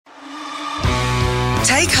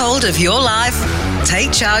Take hold of your life,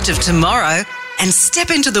 take charge of tomorrow, and step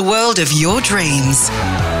into the world of your dreams.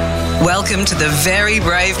 Welcome to the Very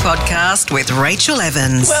Brave podcast with Rachel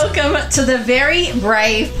Evans. Welcome to the Very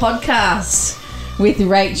Brave podcast with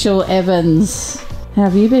Rachel Evans. How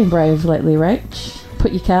have you been brave lately, Rach?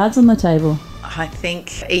 Put your cards on the table. I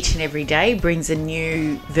think each and every day brings a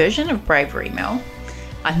new version of bravery, Mel.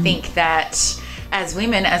 I think that as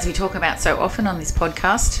women, as we talk about so often on this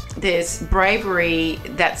podcast, there's bravery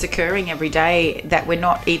that's occurring every day that we're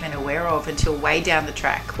not even aware of until way down the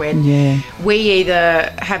track, when we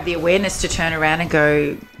either have the awareness to turn around and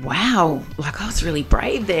go, wow, like I was really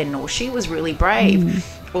brave then, or she was really brave,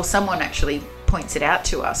 or someone actually points it out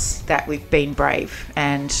to us that we've been brave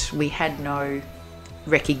and we had no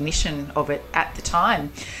recognition of it at the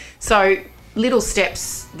time. So little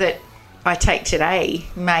steps that I take today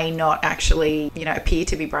may not actually, appear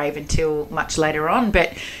to be brave until much later on.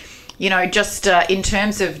 But, just in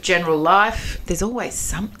terms of general life, there's always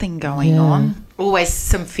something going on, always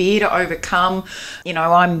some fear to overcome.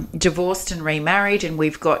 I'm divorced and remarried, and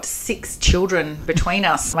we've got 6 children between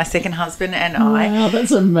us, my second husband and I. Wow,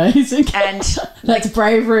 that's amazing. And that's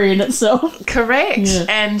bravery in itself. Correct. Yeah.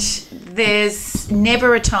 And there's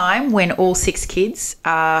never a time when all 6 kids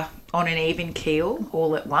are on an even keel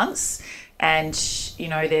all at once. And,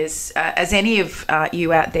 there's, as any of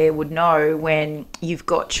you out there would know, when you've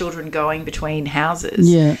got children going between houses,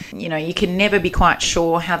 you can never be quite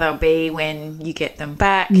sure how they'll be when you get them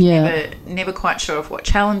back, never quite sure of what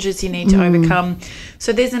challenges you need to overcome.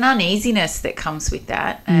 So there's an uneasiness that comes with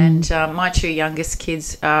that. And my 2 youngest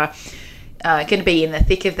kids are going to be in the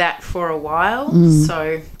thick of that for a while.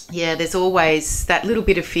 So there's always that little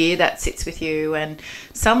bit of fear that sits with you, and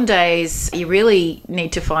some days you really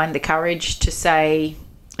need to find the courage to say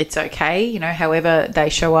it's okay, however they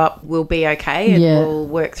show up, we'll be okay and we'll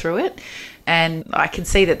work through it. And I can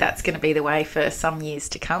see that that's going to be the way for some years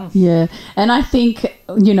to come. Yeah, and I think,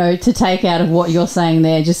 to take out of what you're saying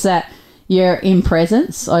there, just that you're in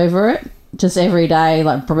presence over it, just every day,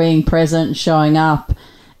 like being present, showing up,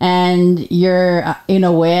 and you're in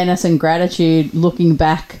awareness and gratitude, looking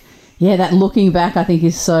back. Yeah, that looking back I think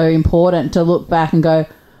is so important, to look back and go,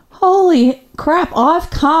 holy crap, I've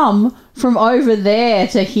come from over there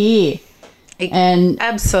to here. And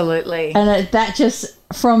absolutely. And that just,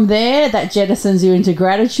 from there, that jettisons you into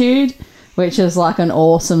gratitude, which is like an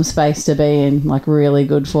awesome space to be in, like really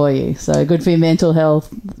good for you. So good for your mental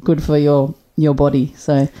health, good for your body.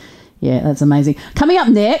 So yeah, that's amazing. Coming up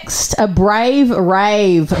next, a brave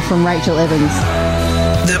rave from Rachel Evans.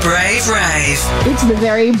 The Brave Rave. It's the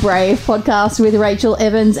Very Brave podcast with Rachel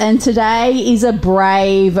Evans, and today is a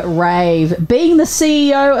brave rave. Being the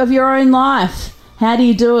CEO of your own life. How do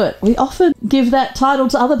you do it? We often give that title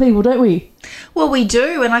to other people, don't we? Well, we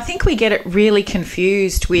do, and I think we get it really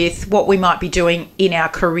confused with what we might be doing in our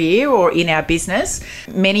career or in our business.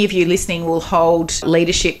 Many of you listening will hold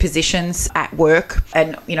leadership positions at work,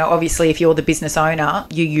 and, obviously if you're the business owner,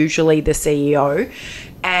 you're usually the CEO.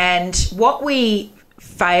 And what we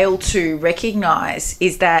fail to recognise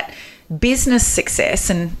is that business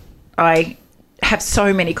success, and I have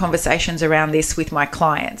so many conversations around this with my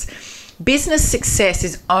clients, business success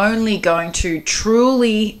is only going to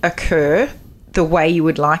truly occur the way you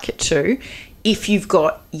would like it to if you've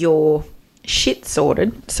got your shit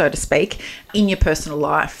sorted, so to speak, in your personal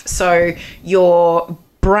life. So your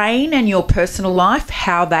brain and your personal life,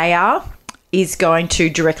 how they are, is going to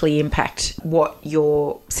directly impact what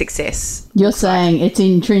your success You're saying it's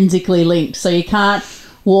intrinsically linked, so you can't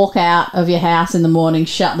walk out of your house in the morning,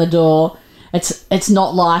 shut the door. It's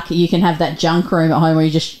not like you can have that junk room at home where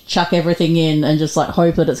you just chuck everything in and just like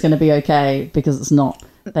hope that it's going to be okay, because it's not.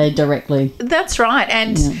 They directly. That's right.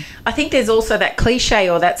 And I think there's also that cliche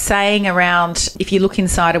or that saying around, if you look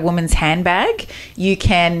inside a woman's handbag, you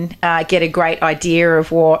can get a great idea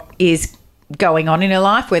of what is going on in her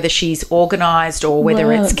life, whether she's organised or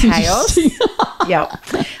whether it's chaos. Yep.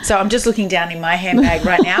 So I'm just looking down in my handbag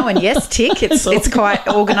right now, and yes, tick, it's quite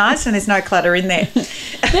organised and there's no clutter in there.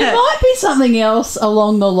 There might be something else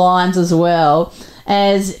along the lines as well,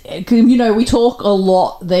 as we talk a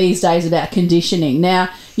lot these days about conditioning. Now,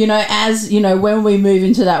 as when we move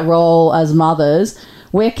into that role as mothers,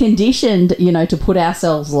 we're conditioned, to put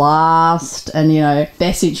ourselves last and,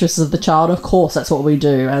 best interests of the child. Of course, that's what we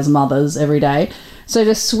do as mothers every day. So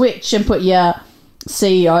to switch and put your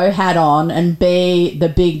CEO hat on and be the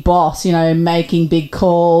big boss, making big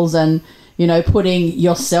calls and, putting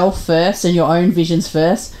yourself first and your own visions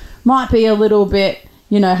first might be a little bit,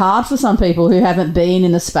 hard for some people who haven't been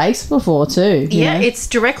in the space before too. Yeah, it's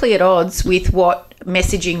directly at odds with what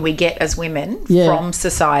messaging we get as women Yeah. from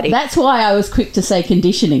society. That's why I was quick to say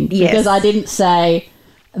conditioning, Yes. because I didn't say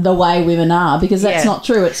the way women are, because that's Yeah. not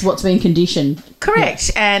true. It's what's been conditioned.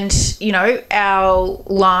 Correct. And, our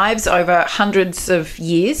lives over hundreds of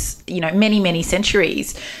years, many, many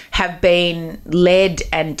centuries have been led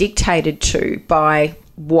and dictated to by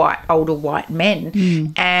older white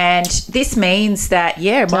men. And this means that,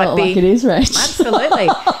 it Tell might it be... like it is, Rach. Absolutely.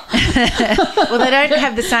 Well, they don't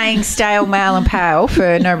have the saying stale, male and pale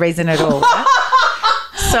for no reason at all. Right?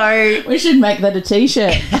 So... We should make that a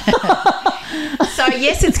T-shirt. So,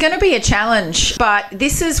 yes, it's going to be a challenge, but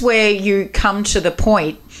this is where you come to the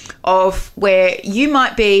point of where you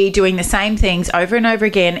might be doing the same things over and over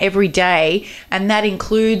again every day, and that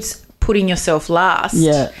includes putting yourself last,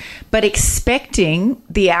 but expecting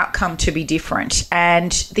the outcome to be different.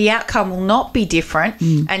 And the outcome will not be different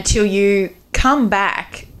until you come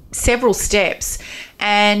back several steps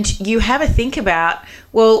and you have a think about,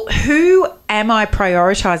 well, who am I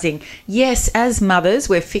prioritising? Yes, as mothers,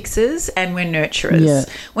 we're fixers and we're nurturers. Yeah.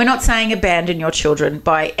 We're not saying abandon your children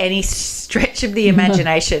by any stretch of the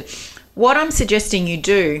imagination. What I'm suggesting you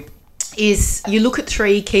do is you look at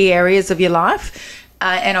 3 key areas of your life,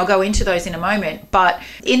 and I'll go into those in a moment. But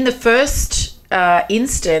in the first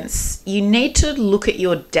instance, you need to look at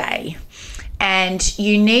your day. And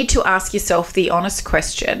you need to ask yourself the honest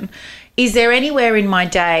question, is there anywhere in my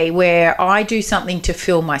day where I do something to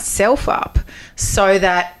fill myself up so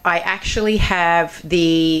that I actually have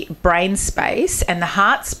the brain space and the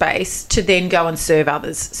heart space to then go and serve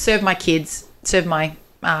others, serve my kids, serve my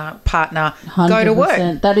partner, 100%. go to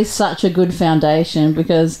work? That is such a good foundation,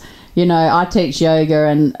 because, I teach yoga,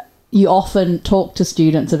 and you often talk to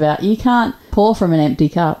students about you can't pour from an empty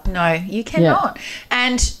cup. No, you cannot. Yeah.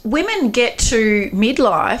 And women get to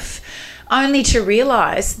midlife only to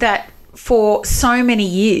realise that for so many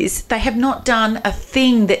years they have not done a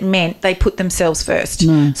thing that meant they put themselves first.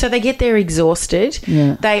 No. So they get there exhausted.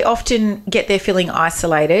 Yeah. They often get there feeling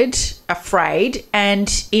isolated, afraid,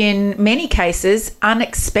 and in many cases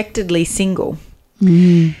unexpectedly single.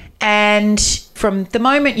 And from the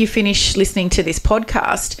moment you finish listening to this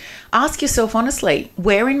podcast, ask yourself honestly,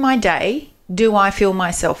 where in my day do I fill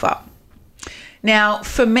myself up? Now,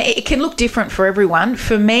 for me, it can look different for everyone.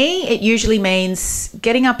 For me, it usually means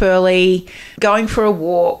getting up early, going for a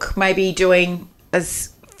walk, maybe doing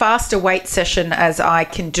as fast a weight session as I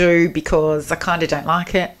can do because I kind of don't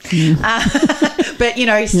like it. But,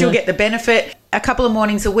 still get the benefit. A couple of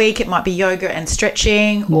mornings a week, it might be yoga and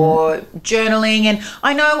stretching or journaling. And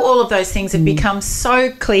I know all of those things have become so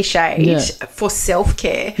cliched for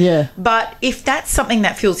self-care. Yeah. But if that's something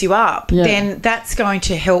that fills you up, then that's going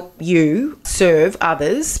to help you serve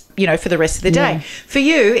others, for the rest of the day. For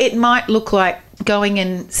you, it might look like going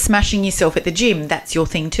and smashing yourself at the gym. That's your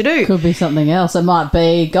thing to do. Could be something else. It might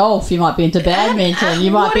be golf. You might be into badminton. You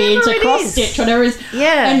might be into cross-stitch, whatever it is.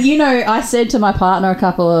 Yeah. And, I said to my partner a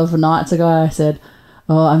couple of nights ago, I said,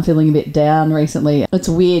 I'm feeling a bit down recently. It's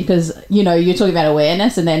weird because, you're talking about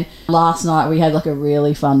awareness, and then last night we had like a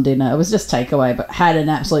really fun dinner. It was just takeaway, but had an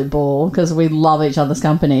absolute ball because we love each other's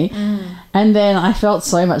company. And then I felt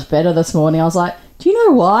so much better this morning. I was like, do you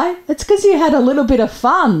know why? It's because you had a little bit of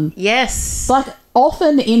fun. Yes. Like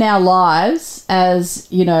often in our lives as,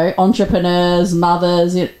 entrepreneurs,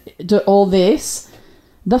 mothers, do all this,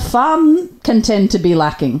 the fun can tend to be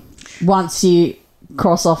lacking once you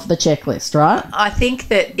cross off the checklist, right? I think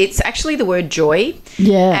that it's actually the word joy.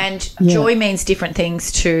 Yeah. And joy means different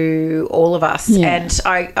things to all of us. Yeah. And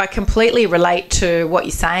I completely relate to what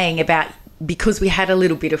you're saying about because we had a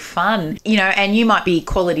little bit of fun, and you might be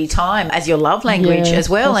quality time as your love language as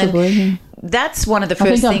well. Possibly. And that's one of the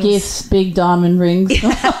first I think things. I'll gifts, big diamond rings. No.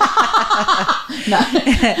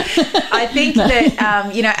 I think that,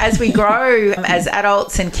 as we grow as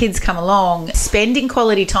adults and kids come along, spending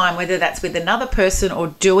quality time, whether that's with another person or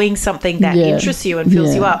doing something that interests you and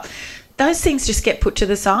fills you up, those things just get put to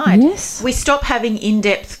the side. Yes. We stop having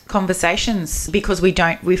in-depth conversations because we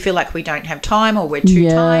feel like we don't have time or we're too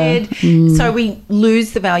tired. So we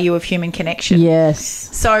lose the value of human connection. Yes.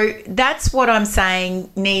 So that's what I'm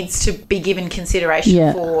saying needs to be given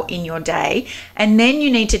consideration for in your day. And then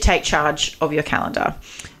you need to take charge of your calendar.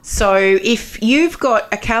 So if you've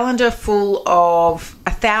got a calendar full of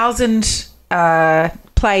 1,000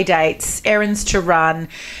 play dates, errands to run,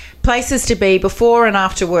 places to be before and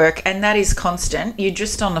after work, and that is constant. You're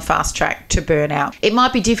just on the fast track to burnout. It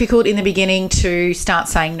might be difficult in the beginning to start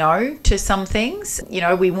saying no to some things. You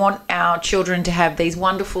know, we want our children to have these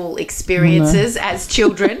wonderful experiences as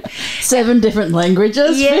children. 7 different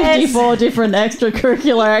languages, Yes. 54 different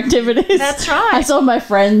extracurricular activities. That's right. I saw my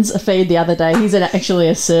friend's feed the other day. He's actually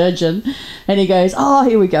a surgeon, and he goes, "Oh,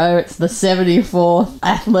 here we go. It's the 74th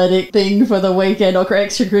athletic thing for the weekend or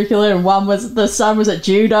extracurricular." And the son was at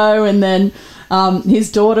judo, and then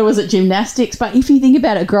his daughter was at gymnastics. But if you think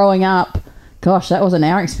about it, growing up, gosh, that wasn't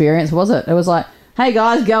our experience, was it? It was like, hey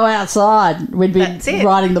guys, go outside. We'd be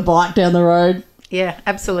riding the bike down the road. Yeah,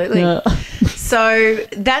 absolutely. Yeah. So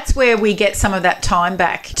that's where we get some of that time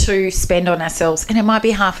back to spend on ourselves. And it might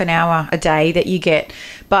be half an hour a day that you get.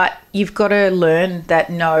 But you've got to learn that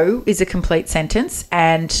no is a complete sentence,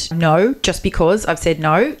 and no, just because I've said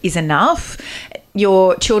no, is enough.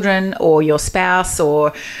 Your children or your spouse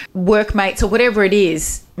or workmates or whatever it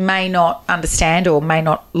is may not understand or may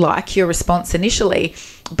not like your response initially,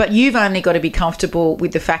 but you've only got to be comfortable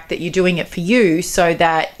with the fact that you're doing it for you, so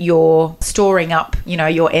that you're storing up, you know,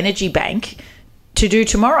 your energy bank to do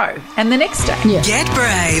tomorrow and the next day. Yeah. Get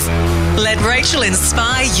brave. Let Rachel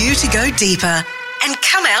inspire you to go deeper and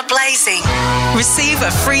come out blazing. Receive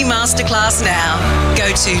a free masterclass now.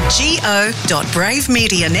 Go to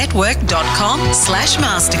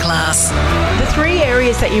go.bravemedianetwork.com/masterclass. The 3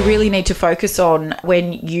 areas that you really need to focus on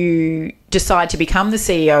when you decide to become the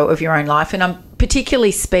CEO of your own life, and I'm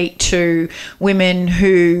particularly speak to women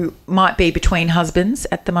who might be between husbands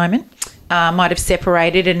at the moment, might have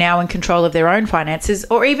separated and now in control of their own finances,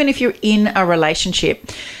 or even if you're in a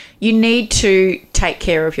relationship, you need to take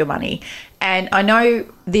care of your money. And I know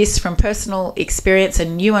this from personal experience,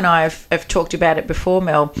 and you and I have talked about it before,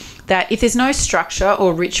 Mel, that if there's no structure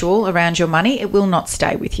or ritual around your money, it will not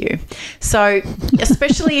stay with you. So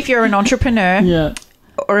especially if you're an entrepreneur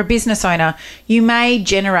or a business owner, you may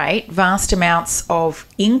generate vast amounts of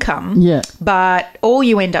income, but all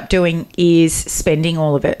you end up doing is spending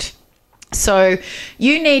all of it. So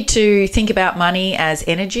you need to think about money as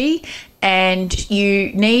energy, and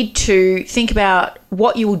you need to think about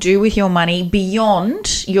what you will do with your money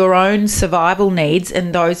beyond your own survival needs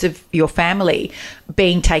and those of your family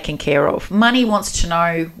being taken care of. Money wants to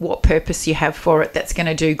know what purpose you have for it that's going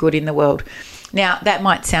to do good in the world. Now, that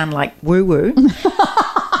might sound like woo-woo,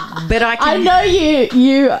 but I know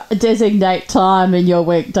you designate time in your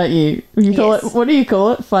week, don't you? You call it, what do you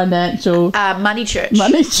call it? Financial... money church.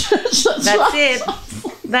 Money church, that's right. It.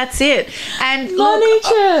 That's it. And Money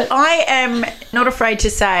church. I am not afraid to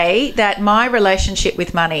say that my relationship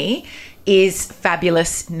with money is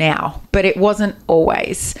fabulous now, but it wasn't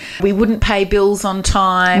always. We wouldn't pay bills on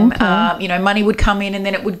time. Okay. Money would come in and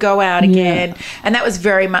then it would go out again. And that was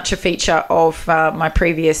very much a feature of my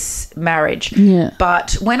previous marriage. Yeah.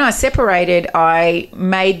 But when I separated, I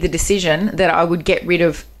made the decision that I would get rid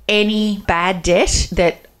of any bad debt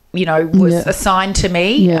that was assigned to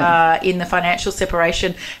me in the financial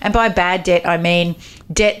separation. And by bad debt, I mean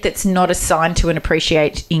debt that's not assigned to an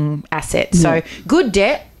appreciating asset. So good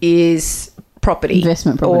debt is property.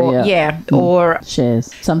 Investment property, or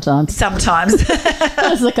shares, sometimes.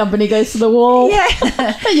 As the company goes to the wall. Yeah.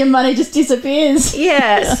 And your money just disappears.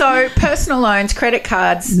 Yeah. So personal loans, credit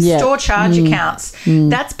cards, store charge accounts,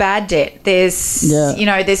 that's bad debt. There's,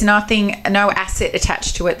 there's no asset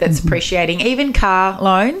attached to it that's appreciating. Even car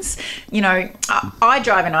loans, I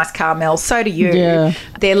drive a nice car, Mel, so do you. Yeah.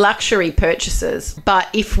 They're luxury purchases. But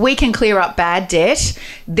if we can clear up bad debt,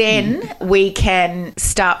 then we can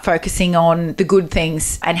start focusing on the good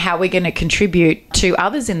things and how we're going to contribute to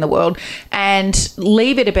others in the world and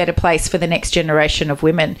leave it a better place for the next generation of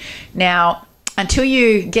women. Now, until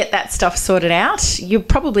you get that stuff sorted out, you're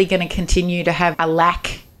probably going to continue to have a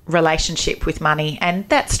lack relationship with money, and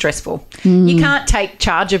that's stressful. You can't take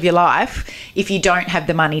charge of your life if you don't have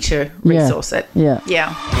the money to resource it. Yeah.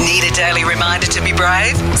 Need a daily reminder to be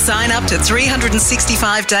brave? Sign up to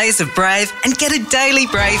 365 Days of Brave and get a daily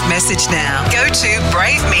Brave message now. Go to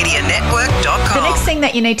bravemedianetwork.com. The next thing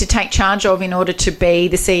that you need to take charge of in order to be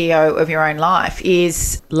the CEO of your own life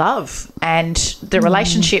is love and the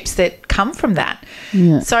relationships that come from that.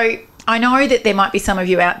 So I know that there might be some of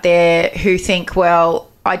you out there who think, well,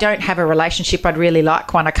 I don't have a relationship, I'd really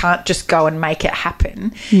like one, I can't just go and make it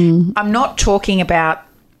happen. I'm not talking about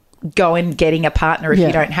go and getting a partner if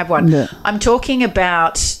you don't have one. I'm talking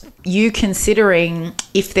about you considering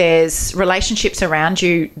if there's relationships around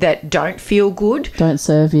you that don't feel good, don't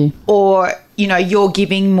serve you, or you're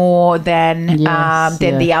giving more than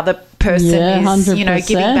the other person is 100%.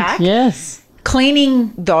 giving back. Yes.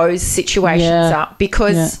 Cleaning those situations up,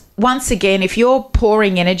 because once again, if you're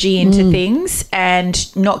pouring energy into things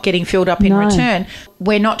and not getting filled up in return,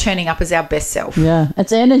 we're not turning up as our best self. Yeah,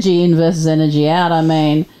 it's energy in versus energy out. I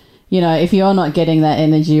mean, if you're not getting that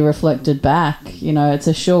energy reflected back, it's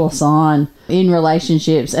a sure sign in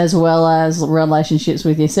relationships as well as relationships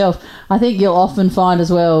with yourself. I think you'll often find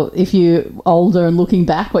as well, if you're older and looking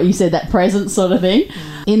back, what you said, that present sort of thing.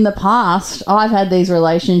 In the past, I've had these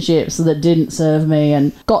relationships that didn't serve me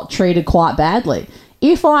and got treated quite badly.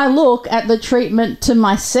 If I look at the treatment to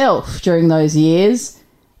myself during those years,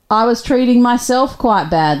 I was treating myself quite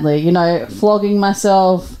badly, flogging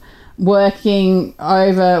myself, working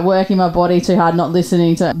my body too hard, not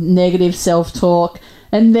listening to negative self-talk.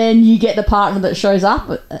 And then you get the partner that shows up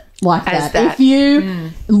like that. If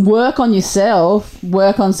you work on yourself,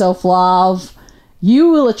 work on self-love, you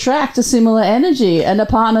will attract a similar energy and a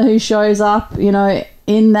partner who shows up,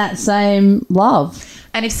 in that same love.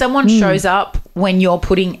 And if someone shows up when you're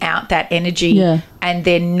putting out that energy and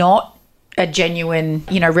they're not a genuine,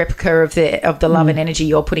 replica of the love and energy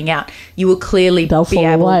you're putting out, you will clearly They'll be fall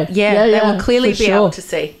able. away. They will clearly be able to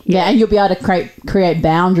see. Yeah, and you'll be able to create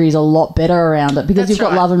boundaries a lot better around it because you've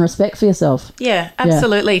got love and respect for yourself. Yeah,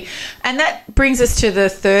 absolutely. And that brings us to the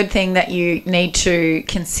third thing that you need to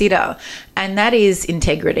consider, and that is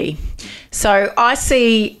integrity. So I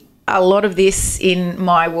see a lot of this in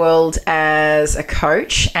my world as a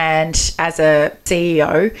coach and as a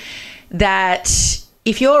CEO, that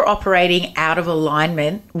if you're operating out of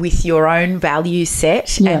alignment with your own value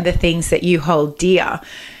set and the things that you hold dear,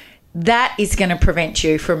 that is going to prevent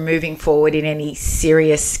you from moving forward in any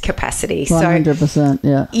serious capacity.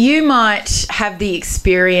 100%, you might have the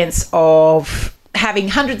experience of having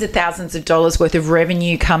hundreds of thousands of dollars worth of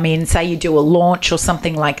revenue come in, say you do a launch or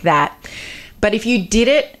something like that. But if you did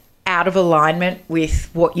it out of alignment with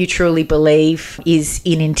what you truly believe is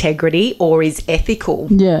in integrity or is ethical,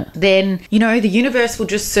 then, the universe will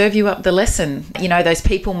just serve you up the lesson. Those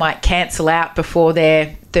people might cancel out before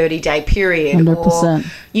their 30-day period. 100%.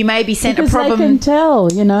 Or you may be sent because a problem. They can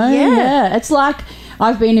tell, Yeah. It's like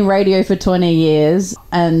I've been in radio for 20 years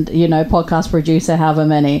and, podcast producer, however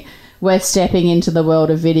many. We're stepping into the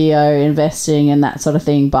world of video, investing and that sort of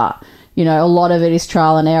thing. But, a lot of it is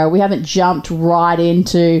trial and error. We haven't jumped right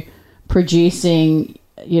into producing,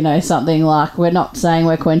 something like, we're not saying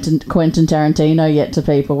we're Quentin Tarantino yet to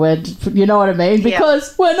people. We're, you know what I mean?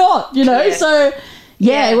 Because we're not, So,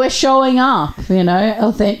 we're showing up,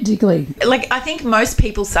 authentically. Like, I think most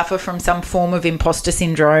people suffer from some form of imposter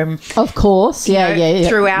syndrome. Of course,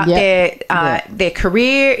 throughout their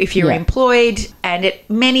career, if you're employed, and at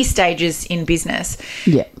many stages in business.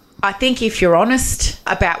 Yeah. I think if you're honest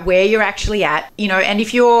about where you're actually at, and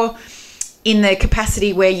if you're in the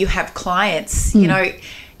capacity where you have clients,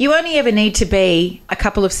 you only ever need to be a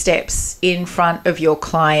couple of steps in front of your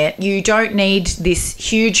client. You don't need this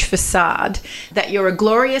huge facade that you're a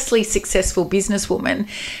gloriously successful businesswoman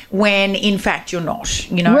when in fact you're not,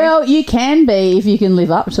 Well, you can be if you can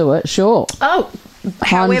live up to it, sure. Oh,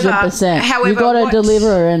 100%. However, you've got to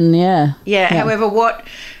deliver and however, what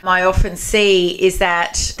I often see is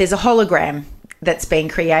that there's a hologram that's been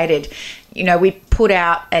created. We put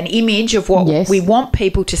out an image of what we want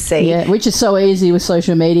people to see. Yeah, which is so easy with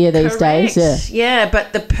social media these days. Yeah,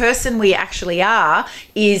 but the person we actually are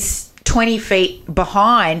is 20 feet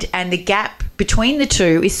behind, and the gap between the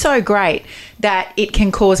two is so great that it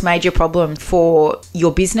can cause major problem for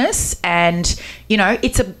your business. And,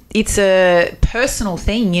 it's a personal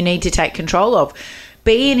thing you need to take control of.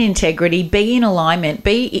 Be in integrity, be in alignment,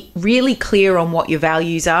 be really clear on what your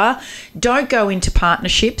values are. Don't go into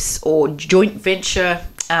partnerships or joint venture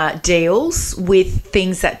deals with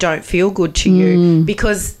things that don't feel good to you,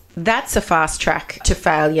 because that's a fast track to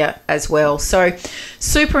failure as well. So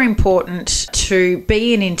super important to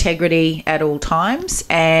be in integrity at all times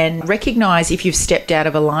and recognize if you've stepped out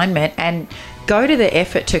of alignment and go to the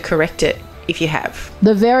effort to correct it if you have.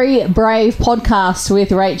 The Very Brave podcast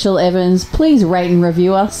with Rachel Evans. Please rate and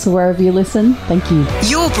review us wherever you listen. Thank you.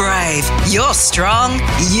 You're brave. You're strong.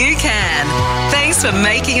 You can. Thanks for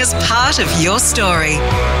making us part of your story.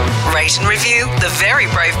 Rate and review the Very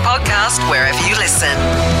Brave podcast wherever you listen.